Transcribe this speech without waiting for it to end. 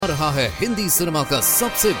रहा है हिंदी सिनेमा का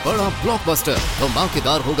सबसे बड़ा ब्लॉकबस्टर।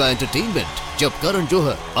 धमाकेदार होगा एंटरटेनमेंट जब करण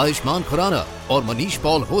जौहर, आयुष्मान खुराना और मनीष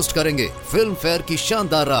पॉल होस्ट करेंगे फिल्म फेयर की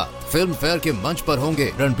शानदार रात। फिल्म फेयर के मंच पर होंगे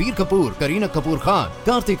रणबीर कपूर, करीना कपूर खान,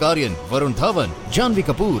 कार्तिक आर्यन, वरुण धवन, जानवी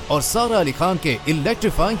कपूर और सारा अली खान के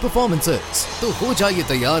इलेक्ट्रीफाइंग परफॉर्मेंसेस। तो हो जाइए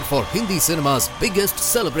तैयार for Hindi cinema's biggest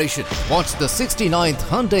celebration. Watch the 69th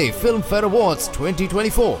Hyundai Film Fair Awards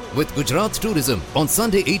 2024 with Gujarat Tourism on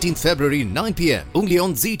Sunday 18th February 9 p.m. only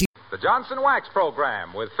on ZT. The Johnson Wax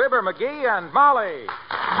Program with Fibber, MCGee, and Molly.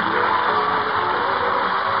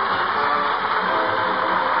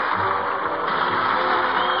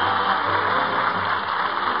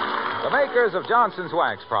 The makers of Johnson's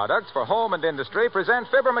Wax products for home and industry present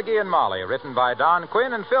Fibber, MCGee, and Molly, written by Don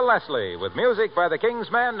Quinn and Phil Leslie, with music by the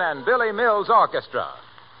Kingsmen and Billy Mills Orchestra.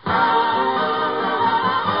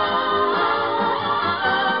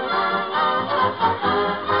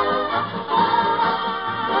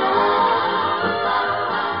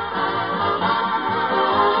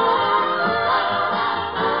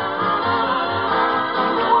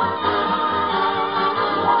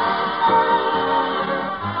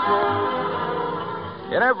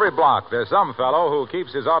 In every block, there's some fellow who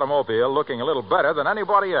keeps his automobile looking a little better than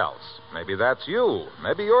anybody else. Maybe that's you.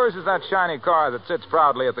 Maybe yours is that shiny car that sits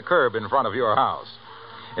proudly at the curb in front of your house.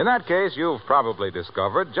 In that case, you've probably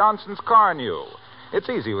discovered Johnson's Car New. It's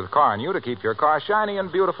easy with Car New to keep your car shiny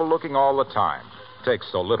and beautiful looking all the time. It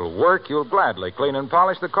takes so little work, you'll gladly clean and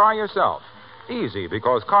polish the car yourself. Easy,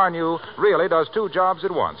 because Car New really does two jobs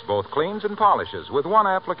at once, both cleans and polishes with one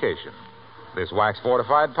application. This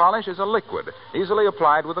wax-fortified polish is a liquid, easily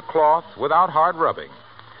applied with a cloth without hard rubbing.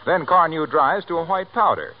 Then Car New dries to a white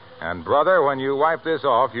powder. And, brother, when you wipe this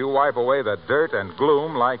off, you wipe away the dirt and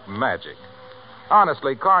gloom like magic.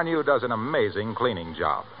 Honestly, Car New does an amazing cleaning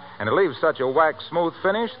job. And it leaves such a wax-smooth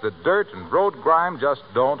finish that dirt and road grime just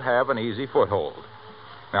don't have an easy foothold.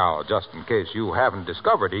 Now, just in case you haven't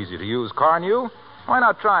discovered easy-to-use Car New, why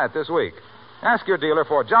not try it this week? Ask your dealer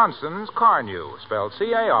for Johnson's Car New, spelled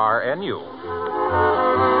C-A-R-N-U.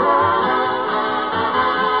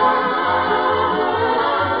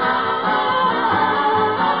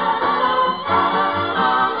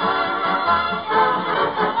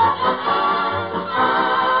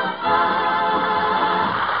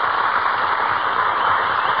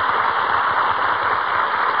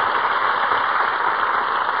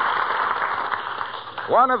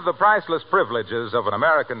 One of the priceless privileges of an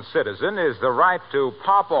American citizen is the right to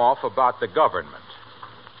pop off about the government,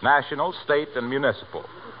 national, state, and municipal.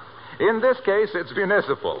 In this case, it's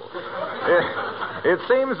municipal. It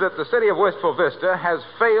seems that the city of Wistful Vista has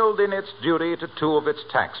failed in its duty to two of its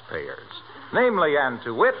taxpayers, namely and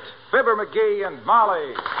to wit, Fibber, MCGee, and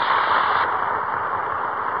Molly.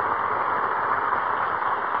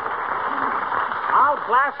 I'll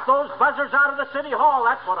blast those buzzers out of the city hall,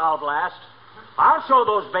 that's what I'll blast. I'll show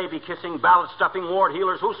those baby-kissing, ballot-stuffing ward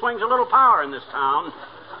healers who swings a little power in this town.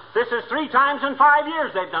 This is 3 times in 5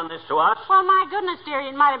 years they've done this to us. Well, my goodness, dearie,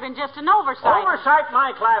 it might have been just an oversight. Oversight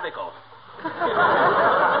my clavicle.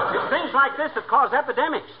 It's things like this that cause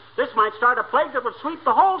epidemics. This might start a plague that would sweep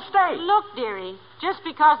the whole state. Look, dearie, just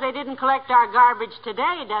because they didn't collect our garbage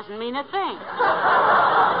today doesn't mean a thing.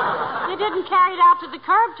 They didn't carry it out to the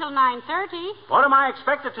curb till 9:30. What am I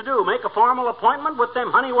expected to do, make a formal appointment with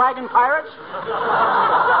them honey wagon pirates?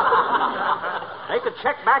 They could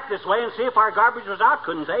check back this way and see if our garbage was out,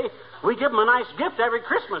 couldn't they? We give them a nice gift every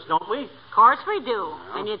Christmas, don't we? Of course we do.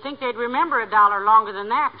 And you'd think they'd remember $1 longer than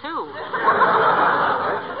that, too.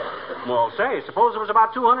 Well, say, suppose there was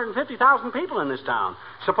about 250,000 people in this town.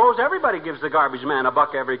 Suppose everybody gives the garbage man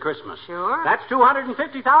 $1 every Christmas. Sure. That's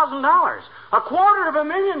 $250,000.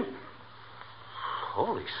 $250,000.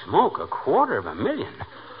 Holy smoke,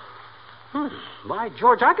 $250,000. By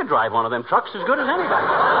George, I could drive one of them trucks as good as anybody.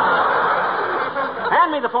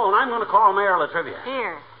 Hand me the phone. I'm going to call Mayor Latrivia.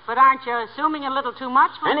 Here. But aren't you assuming a little too much?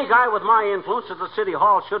 Any guy with my influence at the city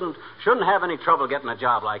hall shouldn't have any trouble getting a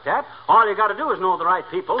job like that. All you got to do is know the right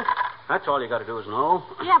people. That's all you got to do is know.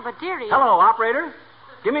 Yeah, but dearie... Hello, operator.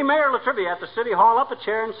 Give me Mayor Latrivia at the city hall. Up a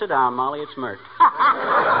chair and sit down, Molly. It's Mert.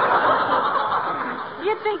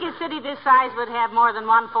 You'd think a city this size would have more than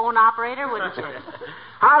one phone operator, wouldn't you?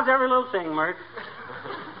 How's every little thing, Mert?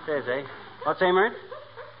 Says, eh? What's say, Mert?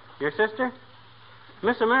 Your sister?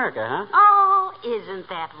 Miss America, huh? Oh, isn't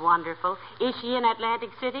that wonderful? Is she in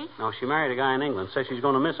Atlantic City? No, she married a guy in England. Says she's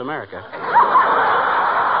going to Miss America.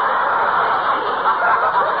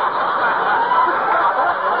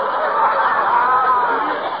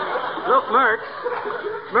 Look, Mert,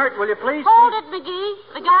 will you please... Hold it, MCGee.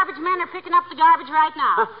 The garbage men are picking up the garbage right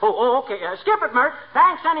now. Okay. Skip it, Mert.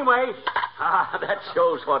 Thanks anyway. That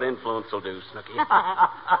shows what influence will do, Snooky.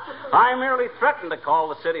 I merely threatened to call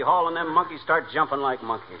the city hall, and them monkeys start jumping like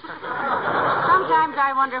monkeys. Sometimes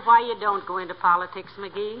I wonder why you don't go into politics,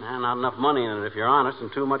 McGee. Not enough money in it if you're honest,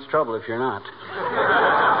 and too much trouble if you're not.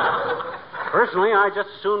 Personally, I'd just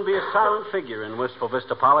as soon be a silent figure in Wistful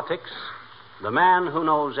Vista politics. The man who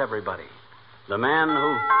knows everybody. The man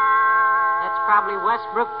who... That's probably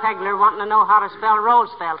Westbrook Pegler wanting to know how to spell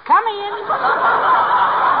Roosevelt. Come in.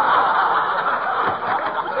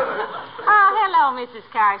 Hello, Mrs.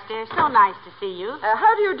 Carstairs. So nice to see you.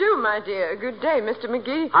 How do you do, my dear? Good day, Mr.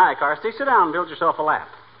 McGee. Hi, Carstairs. Sit down and build yourself a lap.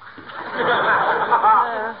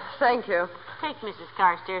 Thank you. Take Mrs.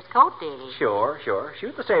 Carstairs' coat, dearie. Sure.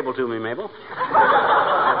 Shoot the sable to me, Mabel.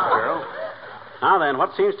 That's the girl. Now then,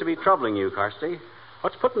 what seems to be troubling you, Carstairs?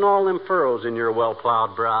 What's putting all them furrows in your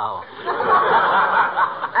well-plowed brow?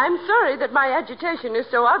 I'm sorry that my agitation is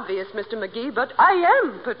so obvious, Mr. McGee, but I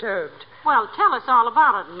am perturbed. Well, tell us all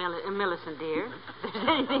about it, Millicent, dear. If there's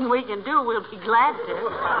anything we can do, we'll be glad to.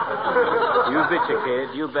 You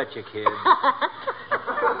betcha, kid.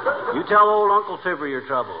 You tell old Uncle Fibber your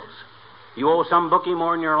troubles. You owe some bookie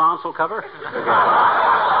more than your allowance will cover?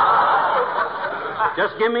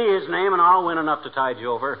 Just give me his name and I'll win enough to tide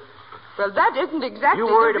you over. Well, that isn't exactly... You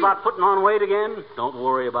worried about putting on weight again? Don't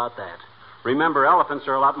worry about that. Remember, elephants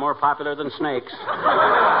are a lot more popular than snakes.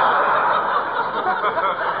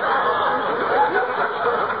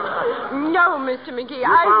 No, Mr. McGee, You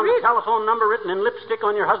found a telephone number written in lipstick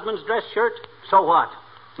on your husband's dress shirt? So what?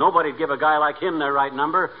 Nobody'd give a guy like him their right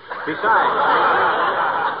number. Besides...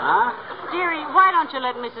 Huh? Dearie, why don't you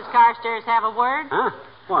let Mrs. Carstairs have a word? Huh?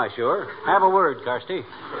 Why, sure. Have a word, Carsty.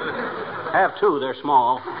 Have two. They're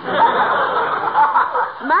small.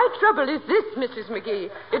 My trouble is this, Mrs. McGee.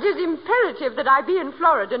 It is imperative that I be in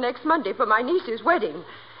Florida next Monday for my niece's wedding.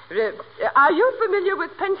 Are you familiar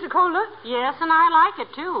with Pensacola? Yes, and I like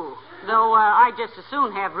it, too. Though I'd just as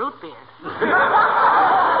soon have root beer.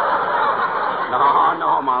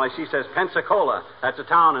 No, Molly. She says Pensacola. That's a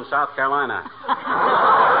town in South Carolina.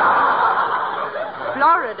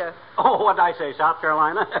 Florida. Oh, what did I say? South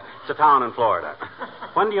Carolina? It's a town in Florida.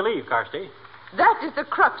 When do you leave, Carsty? That is the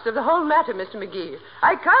crux of the whole matter, Mr. McGee.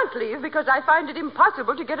 I can't leave because I find it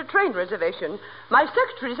impossible to get a train reservation. My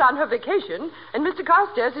secretary's on her vacation, and Mr.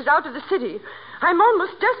 Carstairs is out of the city. I'm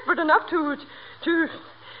almost desperate enough to...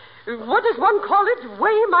 What does one call it?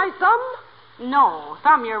 Weigh my thumb? No,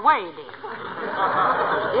 thumb your way, dear.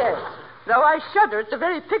 Yes, though I shudder at the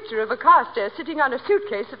very picture of a Carstairs sitting on a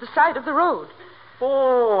suitcase at the side of the road.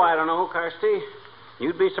 Oh, I don't know, Carsty.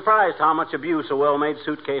 You'd be surprised how much abuse a well-made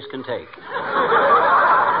suitcase can take.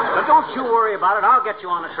 But don't you worry about it. I'll get you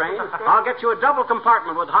on a train. I'll get you a double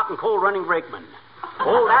compartment with hot and cold running brakemen.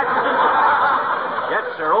 Old Atchison. Yes,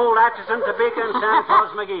 sir. Old Atchison, Topeka, and Santa Claus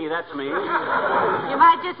McGee. That's me. You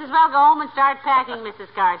might just as well go home and start packing, Mrs.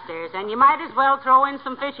 Carstairs. And you might as well throw in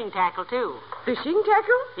some fishing tackle, too. Fishing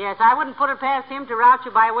tackle? Yes, I wouldn't put it past him to route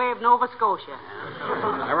you by way of Nova Scotia.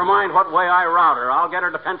 Never mind what way I route her. I'll get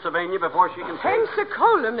her to Pennsylvania before she can...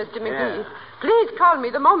 Pensacola, Mr. McGee. Yeah. Please call me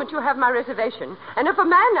the moment you have my reservation. And if a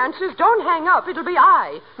man answers, don't hang up. It'll be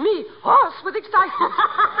me, hoarse with excitement.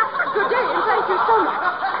 Good day, and thank you so much.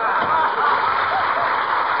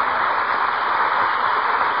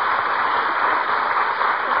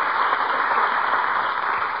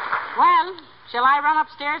 Well, shall I run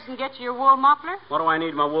upstairs and get you your wool muffler? What do I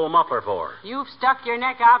need my wool muffler for? You've stuck your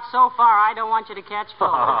neck out so far, I don't want you to catch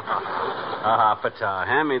cold.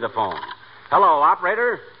 Hand me the phone. Hello,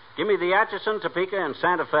 operator. Give me the Atchison, Topeka, and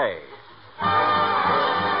Santa Fe.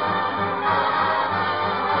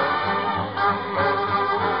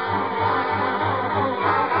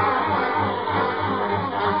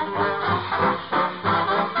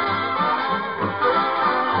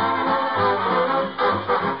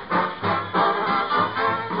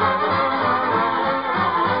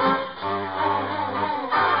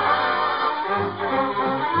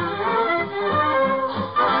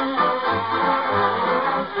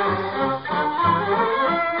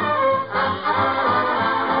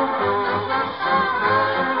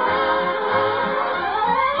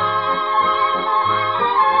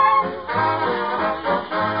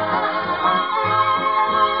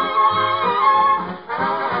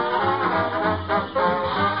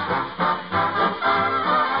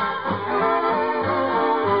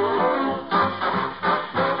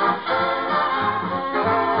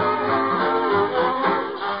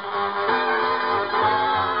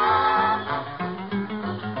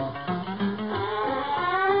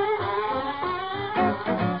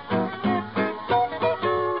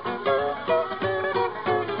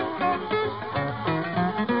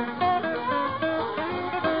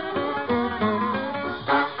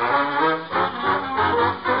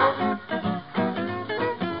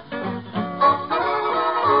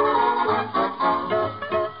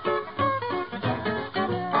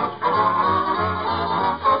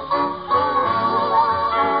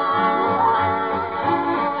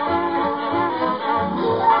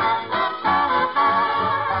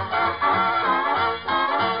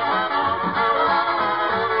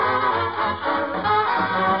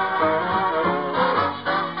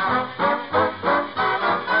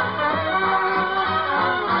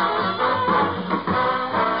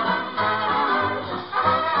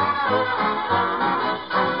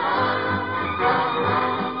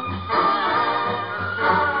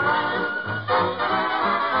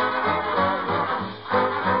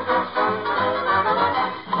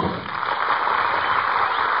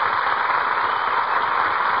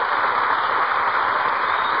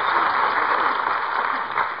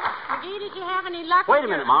 Wait a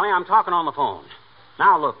minute, Molly. I'm talking on the phone.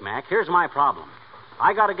 Now, look, Mac, here's my problem.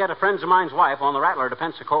 I got to get a friend of mine's wife on the Rattler to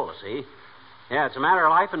Pensacola, see? Yeah, it's a matter of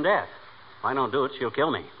life and death. If I don't do it, she'll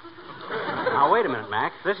kill me. Now, wait a minute,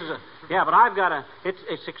 Mac. This is a... Yeah, but I've got a...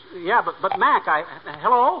 Yeah, but Mac,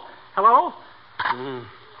 Hello? Hello?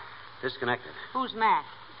 Disconnected. Who's Mac?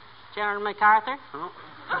 General MacArthur? Oh.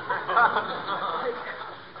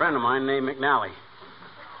 Friend of mine named McNally.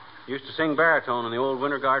 Used to sing baritone in the old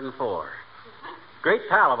Winter Garden 4. Great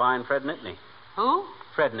pal of mine, Fred Nittany. Who?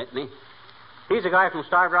 Fred Nittany. He's a guy from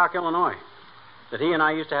Starved Rock, Illinois. That he and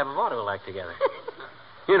I used to have a vaudeville act together.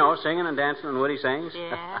 You know, singing and dancing and witty sayings.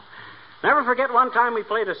 Yeah. Never forget one time we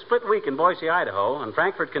played a split week in Boise, Idaho, and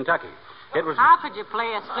Frankfort, Kentucky. It was... How could you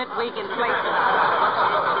play a split week in places?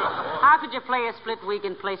 How could you play a split week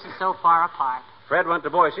in places so far apart? Fred went to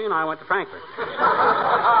Boise and I went to Frankfort.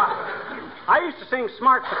 I used to sing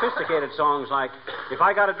smart, sophisticated songs like, if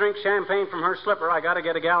I got to drink champagne from her slipper, I got to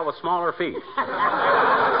get a gal with smaller feet.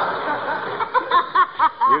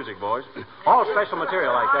 Music, boys. All special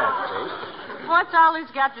material like that, see? What's all this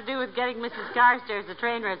got to do with getting Mrs. Carstairs the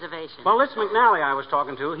train reservation? Well, this McNally I was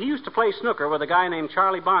talking to, he used to play snooker with a guy named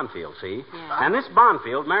Charlie Bonfield, see? Yeah. And this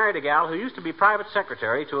Bonfield married a gal who used to be private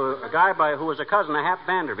secretary to a guy who was a cousin of Hap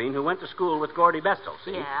Vanderveen who went to school with Gordy Vestal,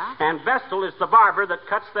 see? Yeah. And Vestal is the barber that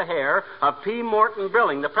cuts the hair of P. Morton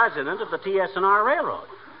Brilling, the president of the TS&R Railroad.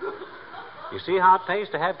 You see how it pays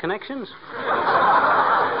to have connections?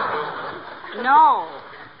 No.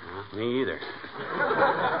 Me either.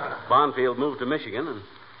 Bonfield moved to Michigan, and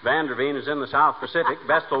Vanderveen is in the South Pacific.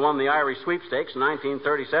 Vestal won the Irish sweepstakes in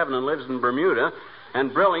 1937 and lives in Bermuda.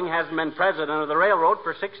 And Brilling hasn't been president of the railroad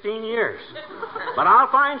for 16 years. But I'll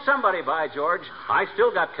find somebody, by George. I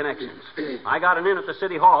still got connections. I got an in at the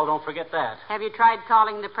City Hall, don't forget that. Have you tried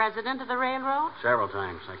calling the president of the railroad? Several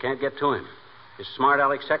times. I can't get to him. His smart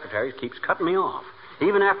aleck secretary keeps cutting me off.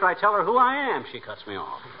 Even after I tell her who I am, she cuts me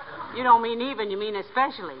off. You don't mean even, you mean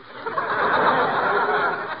especially.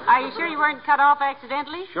 Are you sure you weren't cut off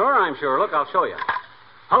accidentally? Sure, I'm sure. Look, I'll show you.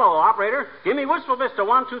 Hello, operator. Give me Wistful Vista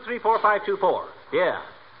 1234524. Yeah.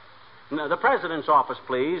 No, the president's office,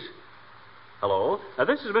 please. Hello.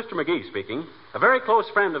 This is Mr. McGee speaking. A very close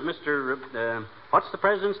friend of Mr. What's the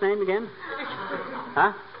president's name again?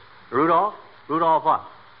 Huh? Rudolph? Rudolph what?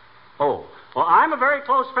 Oh. Well, I'm a very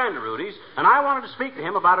close friend of Rudy's, and I wanted to speak to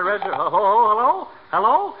him about a reservation. Hello?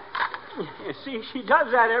 Hello? You see, she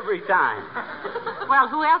does that every time. Well,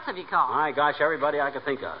 who else have you called? My gosh, everybody I could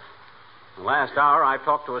think of. The last hour, I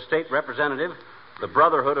talked to a state representative, the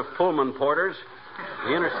Brotherhood of Pullman Porters,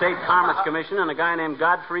 the Interstate Commerce Commission, and a guy named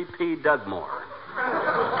Godfrey P. Dugmore.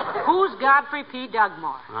 Who's Godfrey P.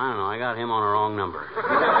 Dugmore? I don't know. I got him on a wrong number.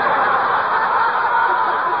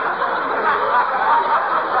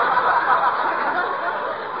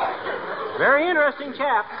 Very interesting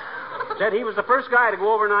chap. Said he was the first guy to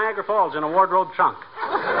go over Niagara Falls in a wardrobe trunk.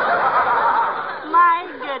 My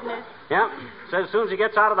goodness. Yep. Says as soon as he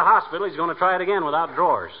gets out of the hospital, he's going to try it again without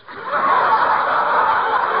drawers.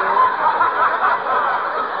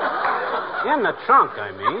 In the trunk, I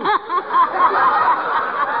mean.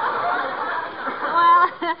 Well,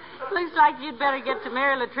 looks like you'd better get to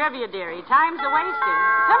Mary Latrivia, dearie. Time's a-wasting.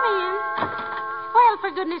 Come in. Well,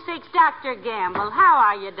 for goodness sakes, Dr. Gamble. How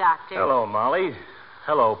are you, Doctor? Hello, Molly.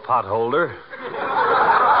 Hello, potholder.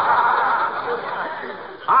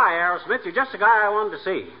 Hi, Aerosmith. You're just the guy I wanted to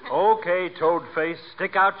see. Okay, Toadface.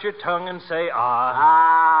 Stick out your tongue and say ah.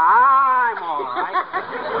 I'm all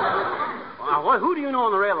right. Well, who do you know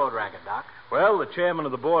on the railroad racket, Doc? Well, the chairman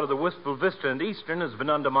of the board of the Wistful Vista and Eastern has been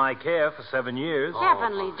under my care for 7 years.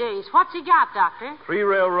 Heavenly days. What's he got, Doctor? 3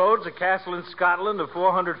 railroads, a castle in Scotland, a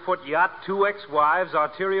 400-foot yacht, 2 ex-wives,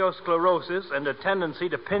 arteriosclerosis, and a tendency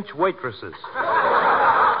to pinch waitresses.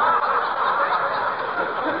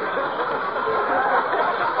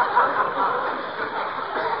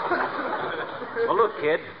 Well, look,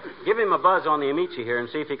 kid, give him a buzz on the Amici here and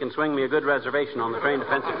see if he can swing me a good reservation on the train to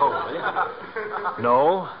Pensacola, will you?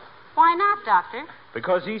 No, Why not, Doctor?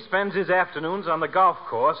 because he spends his afternoons on the golf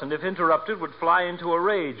course and if interrupted would fly into a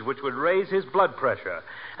rage which would raise his blood pressure.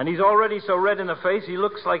 And he's already so red in the face he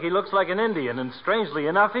looks like an Indian, and strangely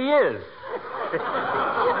enough he is.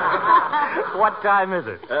 What time is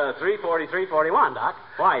it? 3:41, Doc.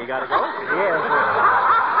 Why, you gotta go? Yes.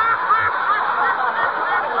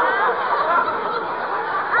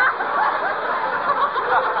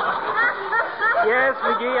 Yes,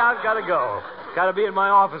 McGee, I've got to go. Got to be in my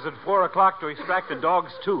office at 4 o'clock to extract a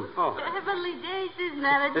dog's tooth. Oh. Heavenly days, isn't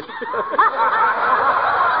that a... Is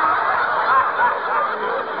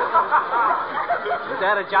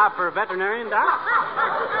that a job for a veterinarian, Doc?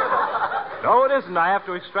 No, it isn't. I have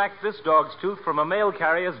to extract this dog's tooth from a mail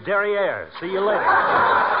carrier's derriere. See you later.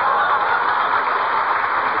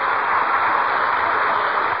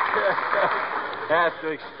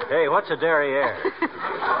 Hey, what's a derriere?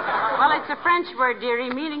 Well, it's a French word, dearie,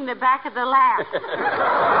 meaning the back of the lap.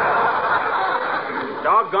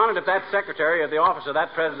 Doggone it if that secretary of the office of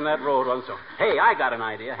that president of that road runs so. Hey, I got an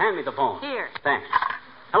idea. Hand me the phone. Here. Thanks.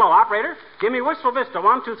 Hello, operator. Give me Wistful Vista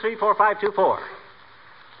 1234524.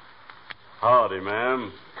 Howdy,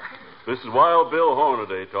 ma'am. This is Wild Bill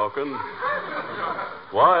Hornaday talking.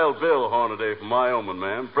 Wild Bill Hornaday from Wyoming,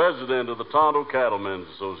 ma'am. President of the Tonto Cattlemen's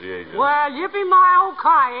Association. Well, yippee my old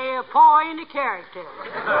kie, a paw in the character.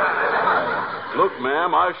 Look,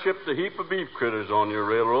 ma'am, I shipped a heap of beef critters on your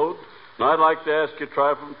railroad, and I'd like to ask you a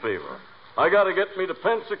trifling favor. I got to get me to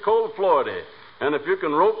Pensacola, Florida, and if you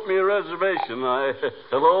can rope me a reservation, I...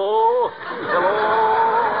 Hello?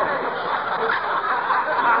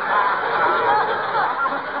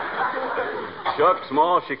 Shucks,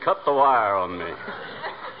 Ma, she cut the wire on me.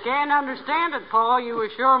 Can't understand it, Paul. You were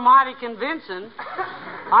sure mighty convincing.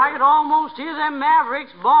 I could almost hear them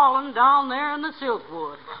mavericks bawling down there in the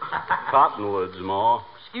Silkwood. Cottonwoods, Ma.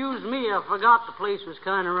 Excuse me, I forgot the place was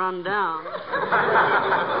kind of run down.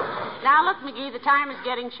 Now, look, McGee, the time is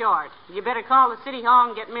getting short. You better call the city hall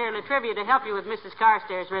and get Mary Latrivia to help you with Mrs.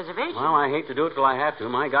 Carstairs' reservation. Well, I hate to do it till I have to.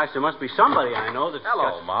 My gosh, there must be somebody I know that's...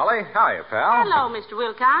 Hello, Molly. Hiya, pal. Hello, Mr.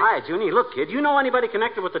 Wilcox. Hi, Junie. Look, kid, you know anybody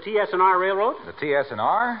connected with the TS&R Railroad? The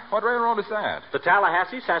TS&R? What railroad is that? The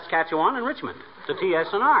Tallahassee, Saskatchewan, and Richmond. The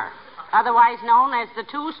TS&R. Otherwise known as the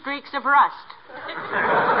Two Streaks of Rust.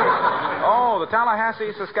 Oh, the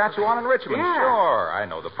Tallahassee, Saskatchewan, and Richmond. Yeah. Sure. I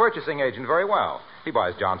know the purchasing agent very well. He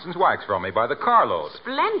buys Johnson's wax from me by the carload.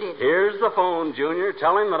 Splendid. Here's the phone, Junior.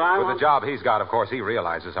 Tell him that I With want... the job he's got, of course, he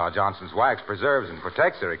realizes how Johnson's wax preserves and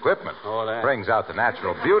protects their equipment. Oh, that. Brings out the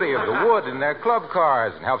natural beauty of the wood in their club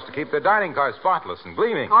cars and helps to keep their dining cars spotless and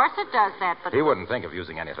gleaming. Of course it does that, but... He wouldn't think of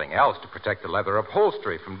using anything else to protect the leather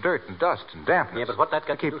upholstery from dirt and dust and dampness. Yeah, but what that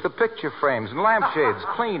got to keep the picture frames and lampshades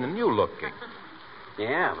clean and new-looking.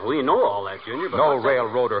 Yeah, we know all that, Junior, but... No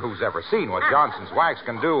railroader who's ever seen what Johnson's wax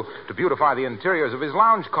can do to beautify the interiors of his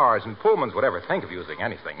lounge cars and Pullmans would ever think of using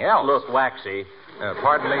anything else. Look, Waxy.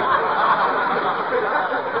 Pardon me?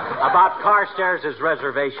 About Carstairs'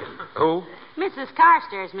 reservation. Who? Mrs.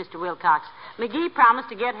 Carstairs, Mr. Wilcox. McGee promised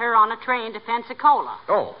to get her on a train to Pensacola.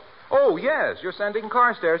 Oh, yes. You're sending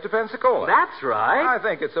Carstairs to Pensacola. That's right. I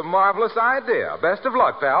think it's a marvelous idea. Best of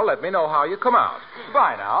luck, pal. Let me know how you come out.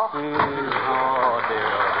 Bye now. Oh, dear.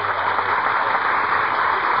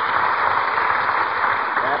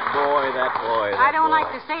 That boy. I don't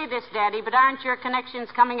like to say this, Daddy, but aren't your connections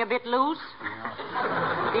coming a bit loose?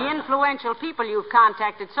 The influential people you've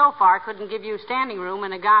contacted so far couldn't give you standing room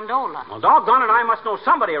in a gondola. Well, doggone it, I must know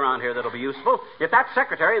somebody around here that'll be useful. If that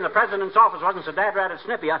secretary in the president's office wasn't so dad-ratted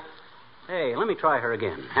snippy, Hey, let me try her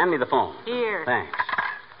again. Hand me the phone. Here. Thanks.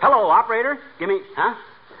 Hello, operator. Give me... Huh?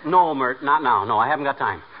 No, Mert, not now. No, I haven't got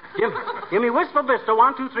time. Give me Wistful Vista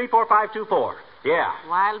 1234524. Yeah.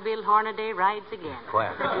 Wild Bill Hornaday rides again.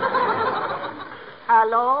 Well.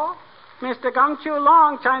 Hello? Mr. Gong Chu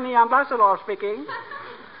Long, Chinese ambassador speaking.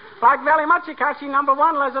 Like very much, Kashi number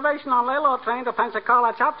 1 reservation on railroad train to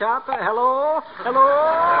Pensacola Chop Chop. Hello?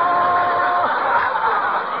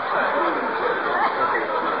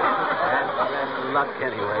 That's luck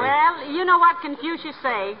anyway. Well, you know what Confucius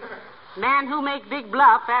say. Man who make big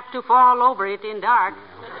bluff apt to fall over it in dark.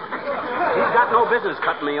 She's got no business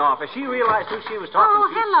cutting me off. If she realized who she was talking to...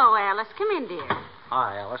 Hello, Alice. Come in, dear.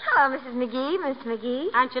 Hi, Alice. Hello, Mrs. McGee. Mr.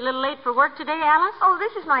 McGee. Aren't you a little late for work today, Alice? Oh,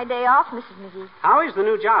 this is my day off, Mrs. McGee. How is the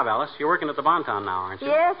new job, Alice? You're working at the Bonton now, aren't you?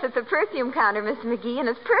 Yes, at the perfume counter, Mr. McGee, and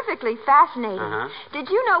it's perfectly fascinating. Uh-huh. Did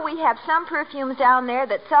you know we have some perfumes down there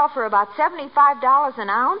that sell for about $75 an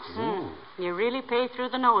ounce? You really pay through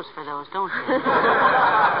the nose for those, don't you?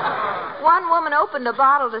 One woman opened a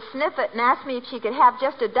bottle to sniff it and asked me if she could have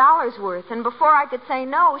just $1's worth, and before I could say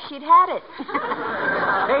no, she'd had it.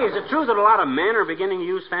 Hey, is it true that a lot of men are beginning to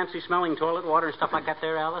use fancy-smelling toilet water and stuff like that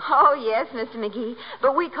there, Alice? Oh, yes, Mr. McGee.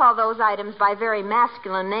 But we call those items by very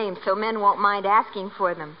masculine names so men won't mind asking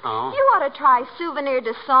for them. Oh. You ought to try Souvenir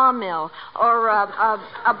de Sawmill or a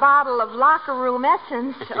bottle of locker room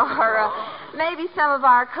essence or maybe some of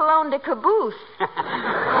our Cologne de Caboose.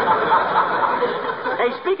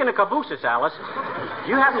 Hey, speaking of cabooses, Alice, do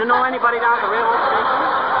you happen to know anybody down at the railroad station?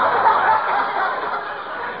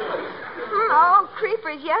 Oh,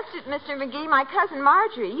 creepers yesterday, Mr. McGee. My cousin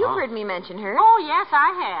Marjorie. You've heard me mention her. Oh, yes,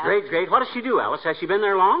 I have. Great. What does she do, Alice? Has she been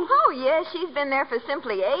there long? Oh, yes. She's been there for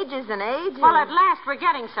simply ages and ages. Well, at last we're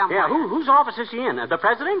getting somewhere. Yeah, whose office is she in? The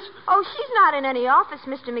president's? Oh, she's not in any office,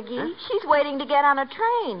 Mr. McGee. Huh? She's waiting to get on a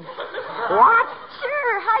train. What?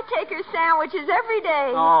 Sure. I take her sandwiches every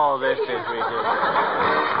day. Oh, this is ridiculous.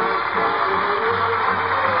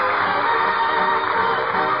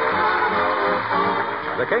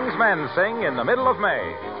 The King's Men sing In the Middle of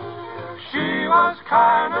May. She was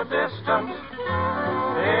kind of distant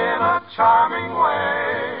in a charming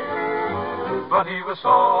way, but he was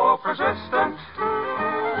so persistent.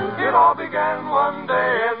 It all began one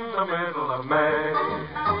day in the middle of May.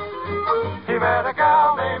 He met a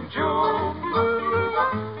gal named June,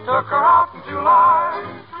 took her out in July,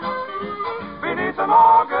 beneath an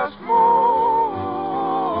August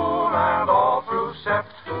moon, and all through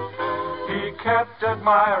Sept he kept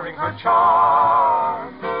admiring her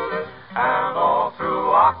charm, and all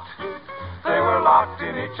through Oct they were locked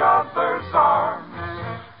in each other's arms.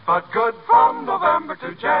 But good from November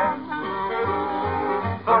to Jan,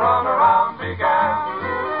 the runaround began.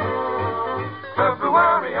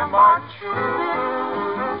 February and March,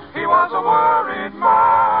 he was a worried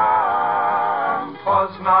man.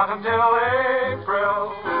 'Twas not until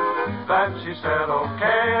April that she said,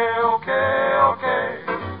 okay, okay, okay.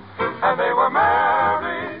 And they were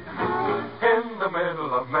married in the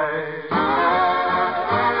middle of May.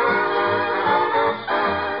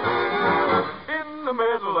 In the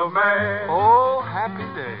middle of May. Oh, happy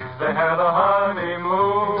day. They had a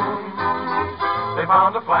honeymoon. They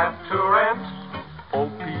found a flat to rent.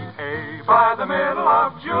 OPA. By the middle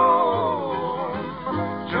of June.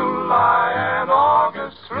 July and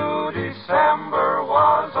August through December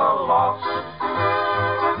was a loss.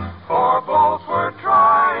 For both were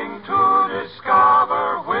trying to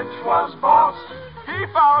discover which was boss. He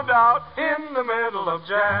found out in the middle of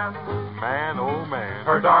Jan. Man, oh man.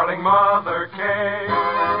 Her darling mother came.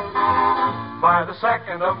 By the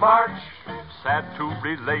 2nd of March, Sad to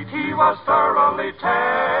relate, he was thoroughly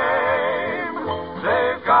tame.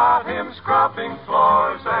 They've got him scrubbing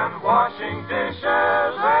floors and washing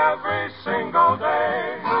dishes every single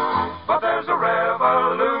day. But there's a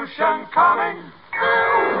revolution coming in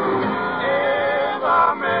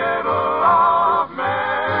the middle of May.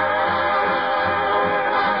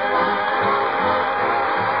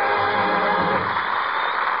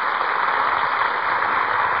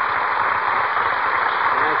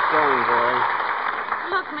 Nice going, boy.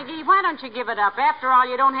 Look, McGee, why don't you give it up? After all,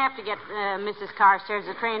 you don't have to get Mrs. Carstairs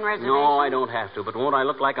a train reservation. No, I don't have to, but won't I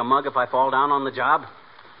look like a mug if I fall down on the job?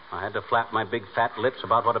 I had to flap my big fat lips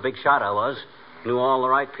about what a big shot I was. Knew all the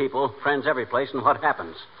right people, friends every place, and what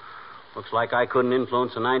happens? Looks like I couldn't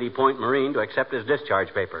influence a 90-point Marine to accept his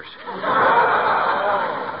discharge papers.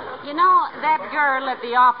 You know, that girl at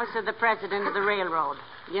the office of the president of the railroad.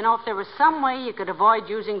 You know, if there was some way you could avoid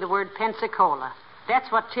using the word Pensacola, that's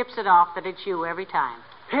what tips it off that it's you every time.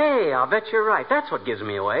 Hey, I'll bet you're right. That's what gives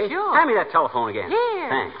me away. Sure. Hand me that telephone again. Here.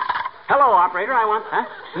 Thanks. Hello, operator. I want... Huh?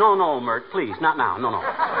 No, Mert, please. Not now. No.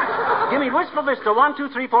 Give me Wistful Vista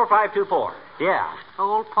 1234524. Yeah.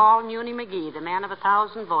 Old Paul Muni McGee, the man of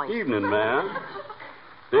 1,000 voices. Evening, ma'am.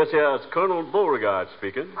 This here is Colonel Beauregard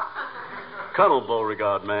speaking. Colonel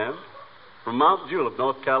Beauregard, ma'am. From Mount Julep,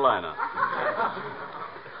 North Carolina.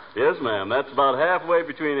 Yes, ma'am. That's about halfway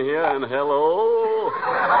between here and hello.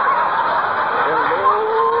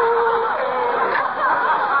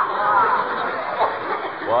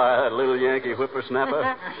 Why, that little Yankee whippersnapper. Well,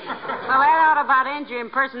 that ought about end your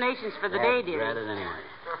impersonations for the day, dear. Read it anyway.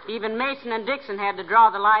 Even Mason and Dixon had to draw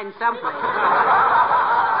the line someplace.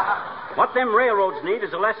 What them railroads need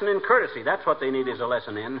is a lesson in courtesy. That's what they need is a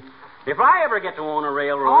lesson in. If I ever get to own a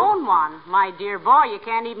railroad... Own one? My dear boy, you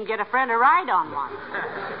can't even get a friend to ride on one.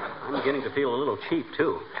 I'm beginning to feel a little cheap,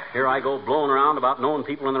 too. Here I go blowing around about knowing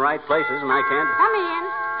people in the right places, and I can't... Come in.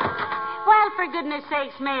 Well, for goodness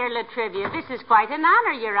sakes, Mayor Latrivia, this is quite an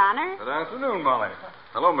honor, Your Honor. Good afternoon, Molly.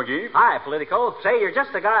 Hello, McGee. Hi, Politico. Say, you're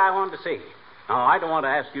just the guy I wanted to see. No, I don't want to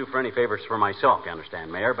ask you for any favors for myself, you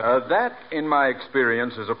understand, Mayor, but... That, in my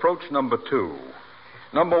experience, is approach number 2.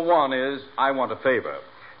 Number 1 is, I want a favor.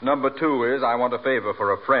 Number 2 is, I want a favor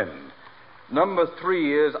for a friend. Number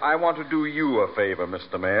 3 is, I want to do you a favor,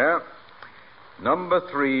 Mr. Mayor. Number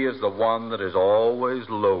 3 is the one that is always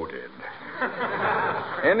loaded.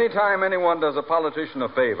 Anytime anyone does a politician a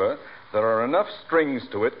favor, there are enough strings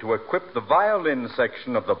to it to equip the violin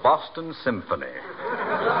section of the Boston Symphony.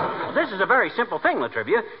 This is a very simple thing,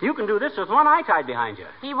 Latrivia. You can do this with one eye tied behind you.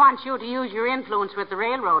 He wants you to use your influence with the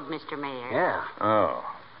railroad, Mr. Mayor. Yeah. Oh.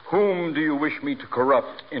 Whom do you wish me to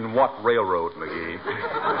corrupt in what railroad, McGee?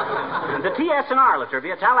 The TS&R,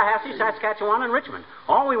 Latrivia, Tallahassee, Saskatchewan, and Richmond.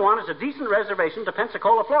 All we want is a decent reservation to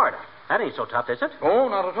Pensacola, Florida. That ain't so tough, is it? Oh,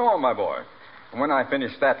 not at all, my boy. When I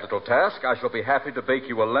finish that little task, I shall be happy to bake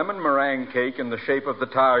you a lemon meringue cake in the shape of the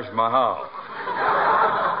Taj Mahal.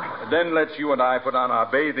 Then let you and I put on our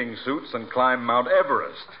bathing suits and climb Mount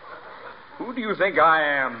Everest. Who do you think I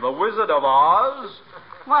am, the Wizard of Oz?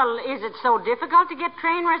 Well, is it so difficult to get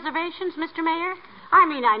train reservations, Mr. Mayor? I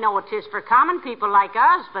mean, I know it is for common people like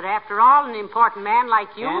us, but after all, an important man like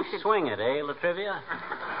you Can't should... swing it, eh, Latrivia?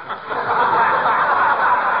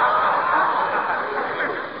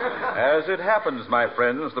 As it happens, my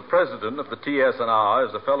friends, the president of the TS&R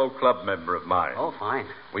is a fellow club member of mine. Oh, fine.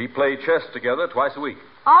 We play chess together twice a week.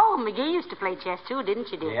 Oh, McGee used to play chess, too,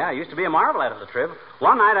 didn't you, dear? Yeah, I used to be a marvel at it, Latriv.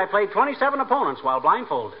 One night I played 27 opponents while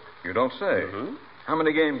blindfolded. You don't say. Mm-hmm. How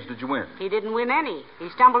many games did you win? He didn't win any. He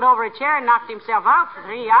stumbled over a chair and knocked himself out for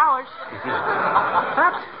 3 hours.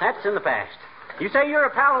 But that's in the past. You say you're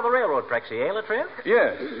a pal of the railroad, Prexy, eh, Latriv?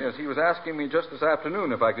 Yes. He was asking me just this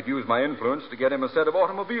afternoon if I could use my influence to get him a set of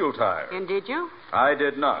automobile tires. And did you? I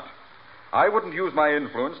did not. I wouldn't use my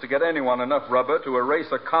influence to get anyone enough rubber to erase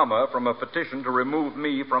a comma from a petition to remove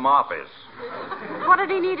me from office. What did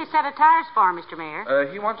he need a set of tires for, Mr. Mayor?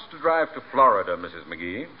 He wants to drive to Florida, Mrs.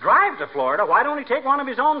 McGee. Drive to Florida? Why don't he take one of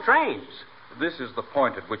his own trains? This is the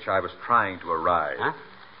point at which I was trying to arrive. Huh?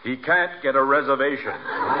 He can't get a reservation.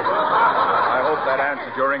 I hope that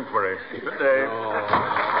answered your inquiry. Good day.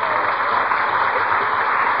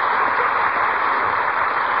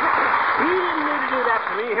 He didn't need to do that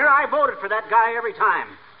to me. Here, I voted for that guy every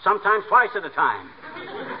time. Sometimes twice at a time.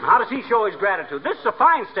 How does he show his gratitude? This is a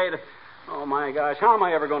fine state of... Oh, my gosh. How am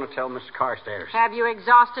I ever going to tell Mr. Carstairs? Have you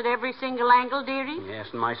exhausted every single angle, dearie? Yes,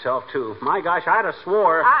 and myself, too. My gosh, I'd have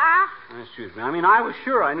swore... Excuse me. I mean, I was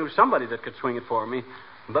sure I knew somebody that could swing it for me.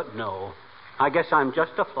 But no. I guess I'm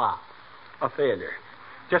just a flop. A failure.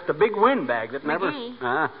 Just a big windbag that never...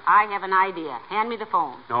 McGee, I have an idea. Hand me the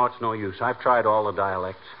phone. No, it's no use. I've tried all the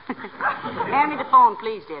dialects. Hand me the phone,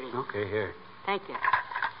 please, dearie. Okay, here. Thank you.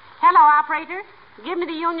 Hello, operator. Give me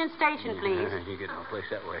the Union Station, please. You get no place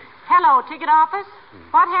that way. Hello, ticket office.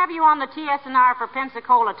 What have you on the TS&R for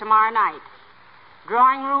Pensacola tomorrow night?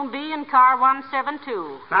 Drawing room B in car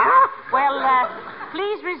 172. Huh? Well,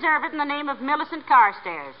 please reserve it in the name of Millicent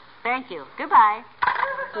Carstairs. Thank you. Goodbye.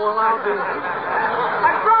 Well, I'll do that.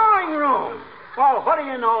 A drawing room. Well, what do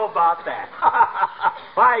you know about that?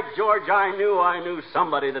 By George, I knew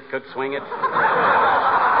somebody that could swing it. Hand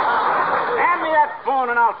me that phone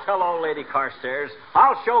and I'll tell old Lady Carstairs.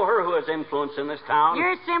 I'll show her who has influence in this town.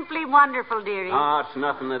 You're simply wonderful, dearie. Oh, it's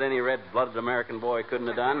nothing that any red-blooded American boy couldn't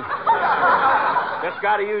have done. Just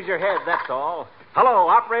got to use your head, that's all. Hello,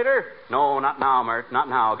 operator? No, not now, Mert, not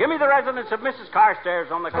now. Give me the residence of Mrs.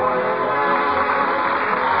 Carstairs on the corner.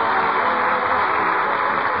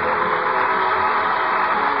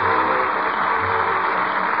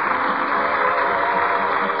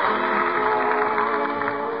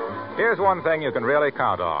 Here's one thing you can really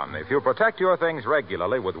count on. If you protect your things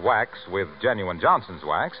regularly with wax, with genuine Johnson's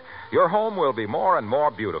wax, your home will be more and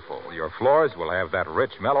more beautiful. Your floors will have that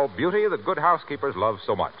rich, mellow beauty that good housekeepers love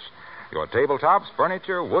so much. Your tabletops,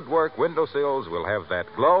 furniture, woodwork, windowsills will have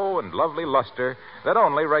that glow and lovely luster that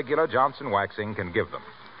only regular Johnson waxing can give them.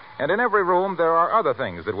 And in every room, there are other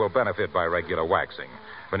things that will benefit by regular waxing.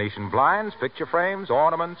 Venetian blinds, picture frames,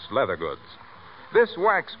 ornaments, leather goods. This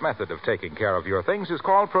wax method of taking care of your things is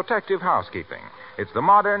called protective housekeeping. It's the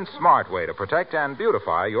modern, smart way to protect and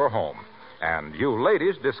beautify your home. And you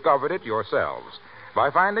ladies discovered it yourselves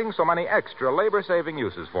by finding so many extra labor-saving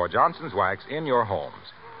uses for Johnson's wax in your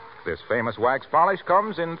homes. This famous wax polish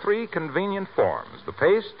comes in 3 convenient forms: the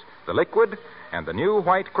paste, the liquid, and the new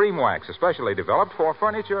white cream wax, especially developed for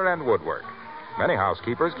furniture and woodwork. Many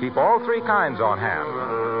housekeepers keep all 3 kinds on hand.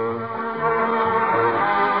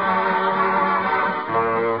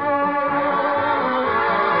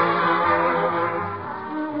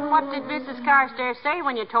 What did Mrs. Carstairs say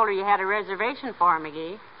when you told her you had a reservation for her,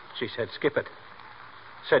 McGee? She said skip it.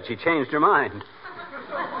 Said she changed her mind.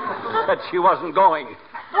 Said she wasn't going.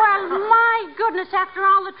 Well, my goodness, after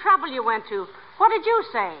all the trouble you went to, what did you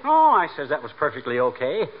say? Oh, I says that was perfectly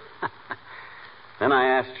okay. Then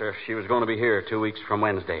I asked her if she was going to be here 2 weeks from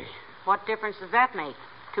Wednesday. What difference does that make?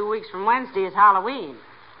 2 weeks from Wednesday is Halloween.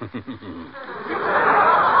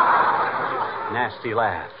 Nasty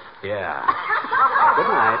laugh. Yeah. Good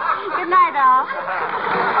night. Good night, all.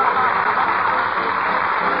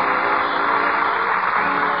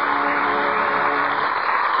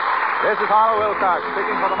 This is Harlow Wilcox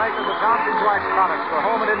speaking for the makers of Johnson's Wax Products for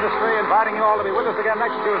home and industry, inviting you all to be with us again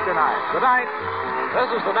next Tuesday night. Good night. This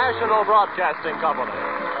is the National Broadcasting Company.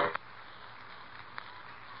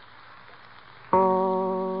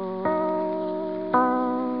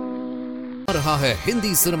 रहा है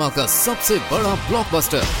Hindi cinema का सबसे बड़ा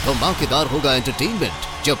blockbuster. धमाकेदार होगा entertainment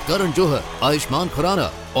जब करण जौहर, आयुष्मान खुराना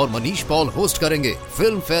और Manish Paul host करेंगे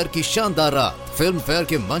फिल्म फेयर की शानदार रात। फिल्म फेयर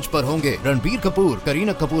के मंच पर होंगे रणबीर कपूर,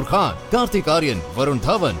 करीना कपूर खान, कार्तिक आर्यन, वरुण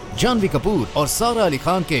धवन, जानवी कपूर और सारा अली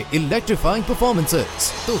खान के इलेक्ट्रीफाइंग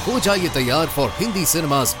परफॉर्मेंसेस। तो हो जाइए तैयार for Hindi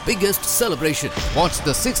cinema's biggest celebration. Watch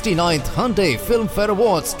the 69th Hyundai Film Fair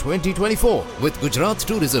Awards 2024 with Gujarat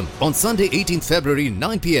Tourism on Sunday 18th February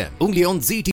 9 p.m. only on ZT.